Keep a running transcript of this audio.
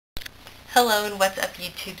Hello and what's up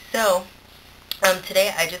YouTube. So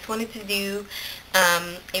today I just wanted to do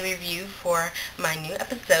a review for my new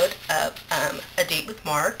episode of A Date with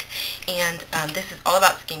Mark, and this is all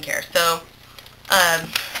about skincare. So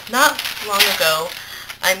not long ago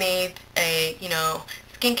I made a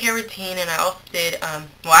skincare routine, and I also did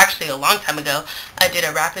well, actually a long time ago I did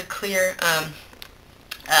a rapid clear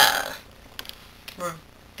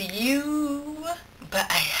review, but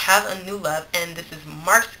I have a new love, and this is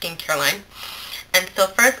Mark's skincare line. And so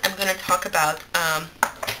first I'm going to talk about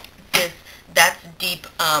this That's Deep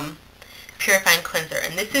Purifying Cleanser,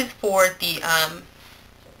 and this is for the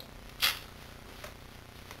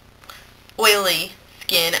oily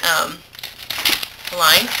skin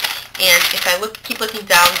line. And if I keep looking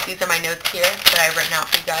down, these are my notes here that I've written out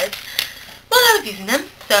for you guys while I was using them.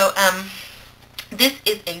 So this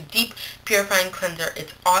is a deep purifying cleanser.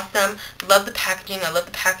 It's awesome. Love the packaging. I love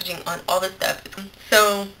the packaging on all this stuff.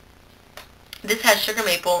 So this has sugar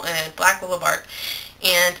maple and black willow bark,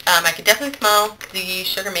 and I could definitely smell the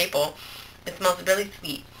sugar maple. It smells really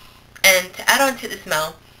sweet. And to add on to the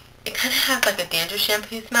smell, it kind of has like a dandruff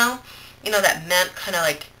shampoo smell. You know, that kind of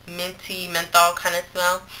like minty menthol kind of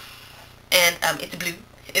smell. And it's blue.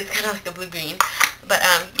 It's kind of like a blue-green. But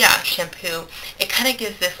yeah, shampoo. It kind of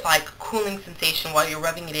gives this like cooling sensation while you're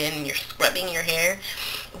rubbing it in and you're scrubbing your hair.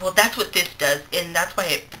 Well, that's what this does, and that's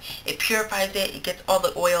why it purifies it. It gets all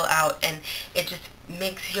the oil out, and it just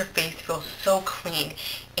makes your face feel so clean.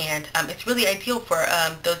 And it's really ideal for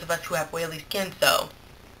those of us who have oily skin. So,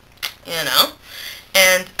 you know,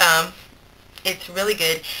 and it's really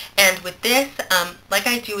good. And with this, like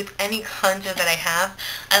I do with any cleanser that I have,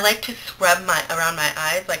 I like to scrub around my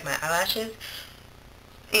eyes, like my eyelashes.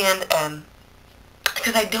 And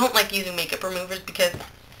because I don't like using makeup removers, because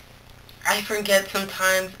I forget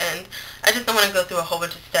sometimes, and I just don't want to go through a whole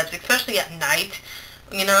bunch of steps, especially at night,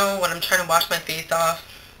 you know, when I'm trying to wash my face off.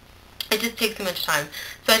 It just takes too much time.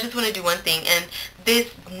 So I just want to do one thing, and this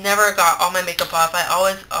never got all my makeup off. I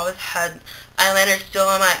always had eyeliner still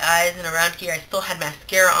on my eyes, and around here I still had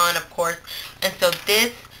mascara on, of course. And so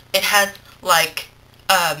this, it has like,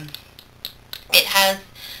 it has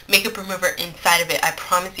makeup remover inside of it. I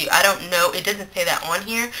promise you. I don't know, it doesn't say that on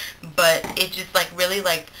here, but it just like really,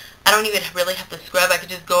 like, I don't even really have to scrub. I could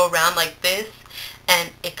just go around like this and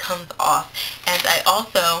it comes off. And I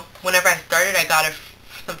also, whenever I started, I got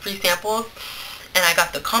some free samples, and I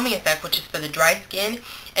got the calming effect, which is for the dry skin,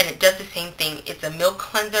 and it does the same thing. It's a milk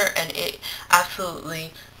cleanser, and it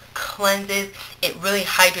absolutely cleanses. It really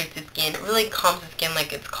hydrates the skin. It really calms the skin,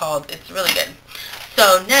 like it's called. It's really good.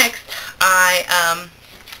 So next I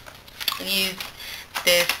use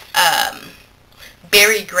this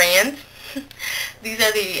Berry Grands. These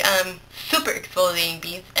are the super exfoliating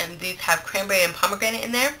beads, and these have cranberry and pomegranate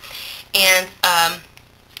in there. And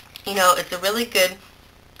you know, it's a really good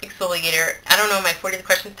exfoliator. I don't know my 40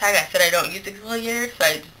 questions tag. I said I don't use exfoliators, so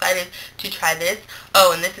I decided to try this.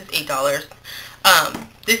 Oh, and this is $8.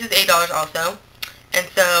 This is $8 also. And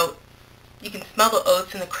so you can smell the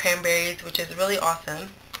oats and the cranberries, which is really awesome.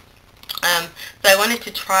 So I wanted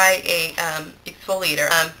to try a exfoliator,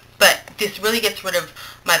 but this really gets rid of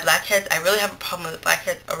my blackheads. I really have a problem with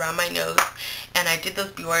blackheads around my nose, and I did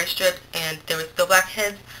those Biore strips, and there were still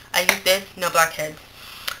blackheads. I used this, no blackheads.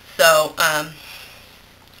 So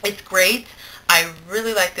it's great. I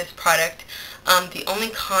really like this product. The only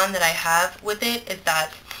con that I have with it is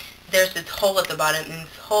that there's this hole at the bottom, and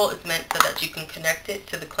this hole is meant so that you can connect it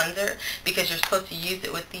to the cleanser, because you're supposed to use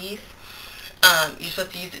it with these. You're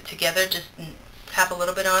supposed to use it together, just tap a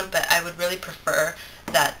little bit on, but I would really prefer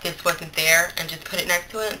that this wasn't there and just put it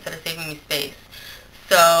next to it instead of saving me space.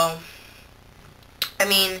 So, I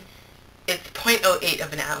mean, it's 0.08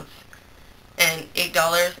 of an ounce, and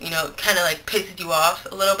 $8, you know, kind of like pisses you off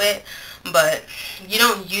a little bit, but you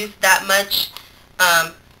don't use that much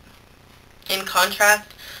in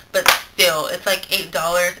contrast, but still, it's like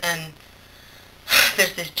 $8, and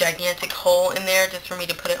there's this gigantic hole in there just for me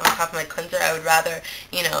to put it on top of my cleanser. I would rather,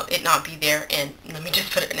 you know, it not be there, and let me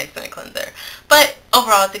just put it next to my cleanser. But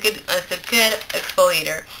overall, it's a good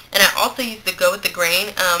exfoliator. And I also use the Go with the Grain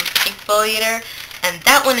exfoliator, and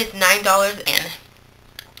that one is $9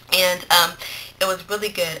 and it was really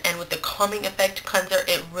good. And with the calming effect cleanser,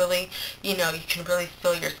 it really, you know, you can really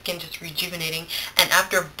feel your skin just rejuvenating. And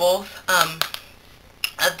after both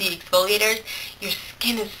of the exfoliators, your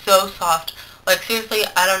skin is so soft. Like, seriously,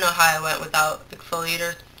 I don't know how I went without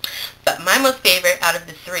exfoliators. But my most favorite out of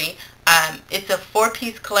the three, it's a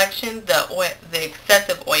 4-piece collection, the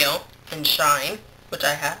Excessive Oil and Shine, which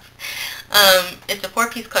I have. It's a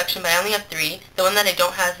 4-piece collection, but I only have 3. The one that I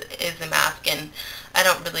don't have is the mask, and I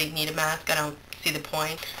don't really need a mask. I don't see the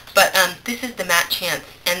point. But this is the Matte Chance,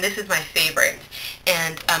 and this is my favorite.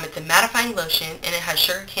 And it's a mattifying lotion, and it has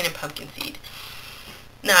sugar cane and pumpkin seed.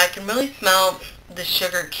 Now I can really smell the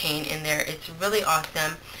sugar cane in there. It's really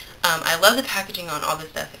awesome. I love the packaging on all this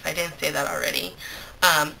stuff, if I didn't say that already.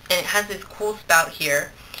 And it has this cool spout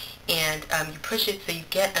here, and you push it so you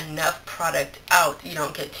get enough product out. You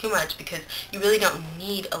don't get too much because you really don't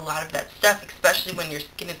need a lot of that stuff, especially when your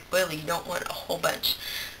skin is oily. You don't want a whole bunch.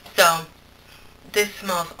 So this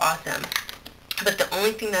smells awesome. But the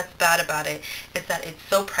only thing that's bad about it is that it's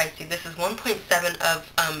so pricey. This is 1.7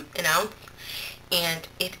 of an ounce, and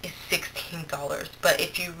it is $16. But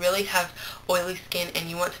if you really have oily skin and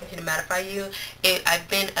you want something to mattify you, I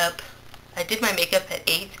did my makeup at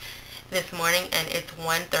 8 this morning, and it's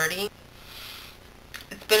 1:30.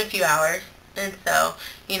 It's been a few hours, and so,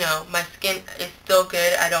 you know, my skin is still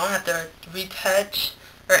good. I don't have to retouch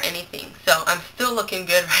or anything. So I'm still looking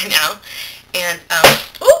good right now. And,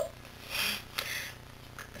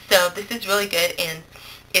 so this is really good, and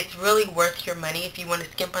it's really worth your money. If you want to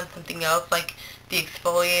skimp on something else, like the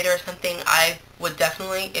exfoliator or something, I would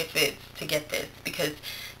definitely, if it's to get this, because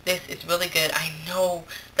this is really good. I know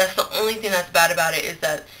that's the only thing that's bad about it, is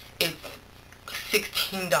that it's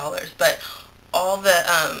 $16, but all the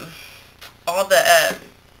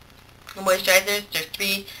moisturizers,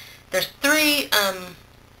 there's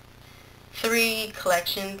three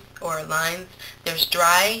collections or lines. There's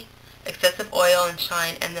dry, excessive oil and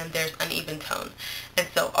shine, and then there's uneven tone. And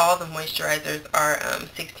so all the moisturizers are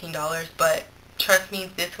 $16, but trust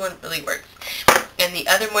me, this one really works. And the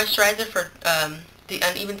other moisturizer for the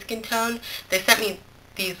uneven skin tone, they sent me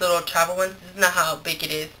these little travel ones. This is not how big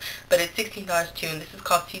it is, but it's $16 too, and this is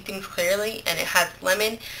called See Things Clearly, and it has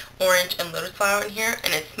lemon, orange, and lotus flower in here,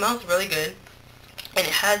 and it smells really good, and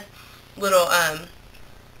it has little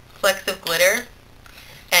flecks of glitter,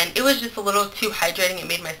 and it was just a little too hydrating. It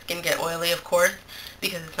made my skin get oily, of course,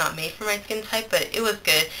 because it's not made for my skin type, but it was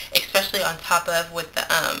good, especially on top of with the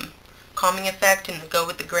calming effect and go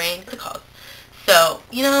with the grain. What's it called? So,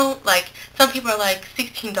 you know, like, some people are like,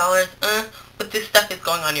 $16, but this stuff is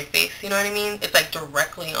going on your face, you know what I mean? It's like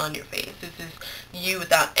directly on your face. This is you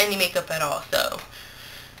without any makeup at all. So,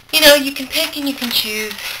 you know, you can pick and you can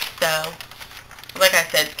choose. So, like I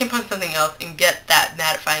said, skimp on something else and get that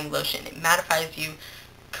mattifying lotion. It mattifies you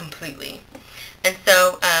completely. And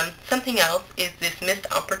so, something else is this Mist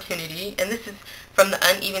Oppurtunity, and this is from the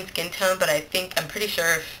uneven skin tone, but I'm pretty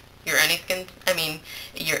sure if you're any skin,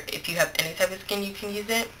 if you have any type of skin, you can use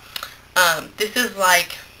it. This is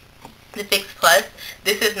like the Fix Plus.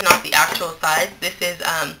 This is not the actual size. This is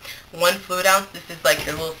 1 fluid ounce. This is like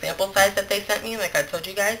the little sample size that they sent me, like I told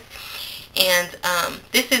you guys. And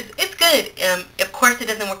it's good. Of course, it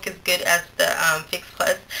doesn't work as good as the Fix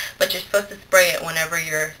Plus, but you're supposed to spray it whenever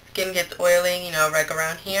your skin gets oily, you know, like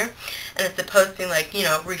around here. And it's supposed to, like, you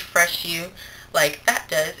know, refresh you like that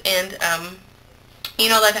does. And, you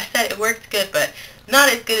know, like I said, it works good, but not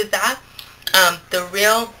as good as that. The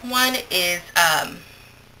real one is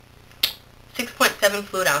 6.7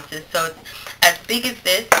 fluid ounces, so it's as big as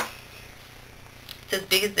this. It's as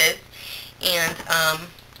big as this, and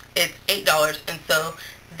it's $8, and so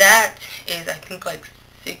that is, I think, like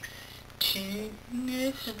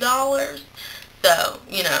 $16-ish. So,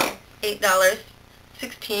 you know, $8,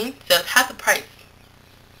 16, so it's half the price.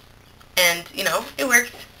 And, you know, it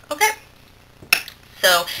works. Okay.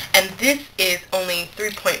 So, and this is only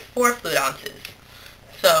 3.4 fluid ounces.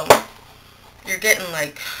 So, you're getting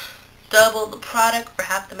like double the product for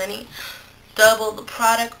half the money. Double the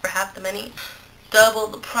product for half the money. Double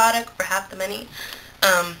the product for half the money.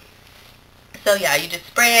 So yeah, you just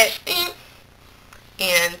spray it,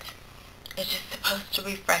 and it's just supposed to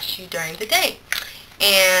refresh you during the day.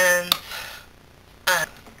 And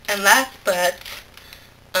last but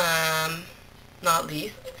not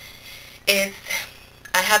least is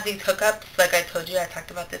I have these hookups. Like I told you, I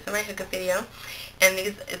talked about this in my hookup video, and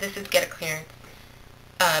this is Get a Clearance,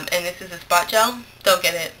 and this is a spot gel. Don't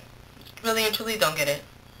get it. Really and truly, don't get it,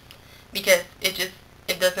 because it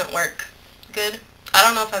doesn't work good. I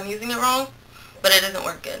don't know if I'm using it wrong, but it doesn't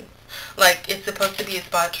work good. Like, it's supposed to be a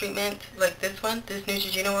spot treatment, like this one. This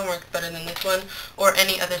Neutrogena one works better than this one, or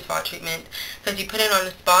any other spot treatment, because you put it on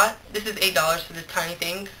a spot. This is $8 for this tiny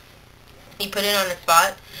thing. You put it on a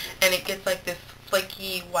spot, and it gets like this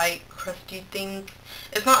flaky, white, crusty thing.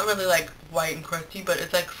 It's not really like white and crusty, but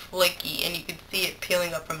it's like flaky, and you can see it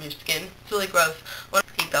peeling up from your skin. It's really gross.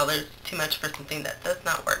 $8 too much for something that does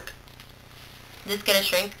not work. This Get a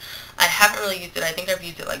Shrink, I haven't really used it. I think I've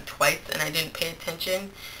used it like twice, and I didn't pay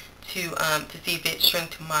attention to see if it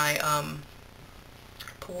shrinked my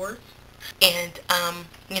pores. And,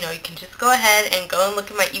 you know, you can just go ahead and go and look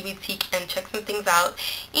at my eboutique and check some things out.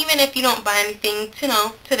 Even if you don't buy anything, you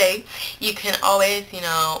know, today, you can always, you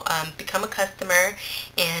know, become a customer,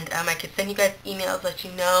 and I can send you guys emails, let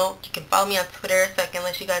you know. You can follow me on Twitter so I can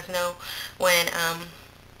let you guys know when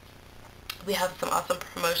we have some awesome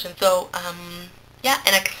promotions. So, yeah,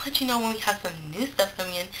 and I can let you know when we have some new stuff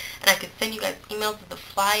coming in, and I can send you guys emails with the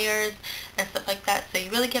flyers and stuff like that, so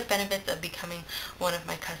you really get benefits of becoming one of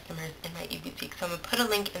my customers in my eboutique. So I'm going to put a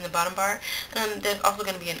link in the bottom bar, and there's also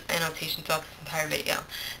going to be an annotation throughout this entire video.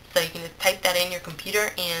 So you can just type that in your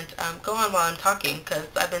computer and go on while I'm talking, because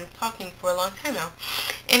I've been talking for a long time now.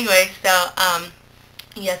 Anyway, so,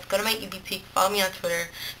 yes, go to my eboutique, follow me on Twitter,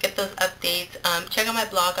 get those updates, check out my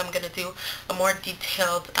blog. I'm going to do a more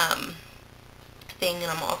detailed, thing,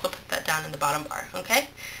 and I'm also put that down in the bottom bar, okay?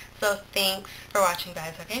 So thanks for watching,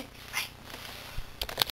 guys, okay? Bye.